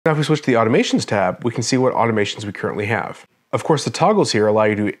Now if we switch to the automations tab, we can see what automations we currently have. Of course, the toggles here allow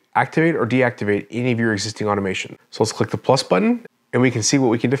you to activate or deactivate any of your existing automation. So let's click the plus button and we can see what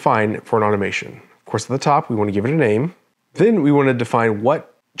we can define for an automation. Of course, at the top, we want to give it a name. Then we want to define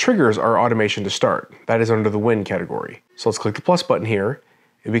what triggers our automation to start. That is under the when category. So let's click the plus button here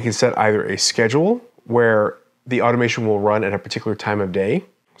and we can set either a schedule where the automation will run at a particular time of day.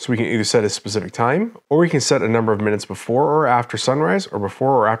 So we can either set a specific time, or we can set a number of minutes before or after sunrise or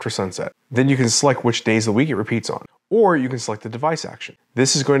before or after sunset. Then you can select which days of the week it repeats on, or you can select the device action.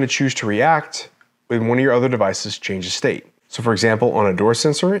 This is going to choose to react when one of your other devices changes state. So for example, on a door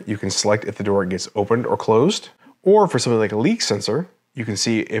sensor, you can select if the door gets opened or closed, or for something like a leak sensor, you can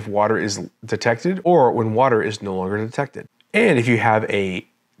see if water is detected or when water is no longer detected. And if you have a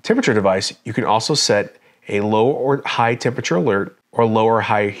temperature device, you can also set a low or high temperature alert or low or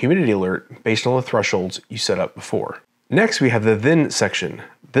high humidity alert based on the thresholds you set up before. Next, we have the then section.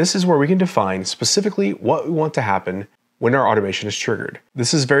 This is where we can define specifically what we want to happen when our automation is triggered.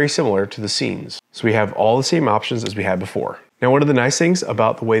 This is very similar to the scenes. So we have all the same options as we had before. Now, one of the nice things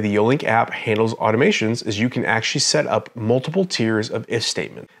about the way the YoLink app handles automations is you can actually set up multiple tiers of if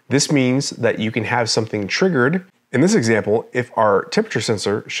statement. This means that you can have something triggered. In this example, if our temperature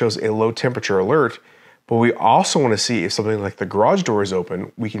sensor shows a low temperature alert, but we also want to see if something like the garage door is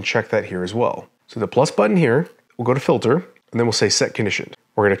open, we can check that here as well. So the plus button here, we'll go to filter, and then we'll say set conditioned.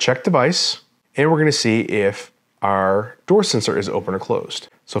 We're going to check device, and we're going to see if our door sensor is open or closed.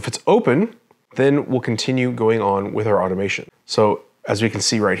 So if it's open, then we'll continue going on with our automation. So as we can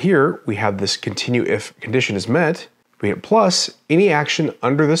see right here, we have this continue if condition is met. We hit plus, any action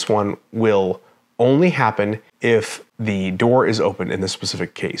under this one will only happen if the door is open in this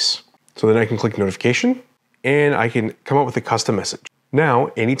specific case. So then I can click notification and I can come up with a custom message.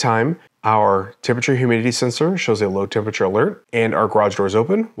 Now, anytime our temperature humidity sensor shows a low temperature alert and our garage door is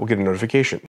open, we'll get a notification.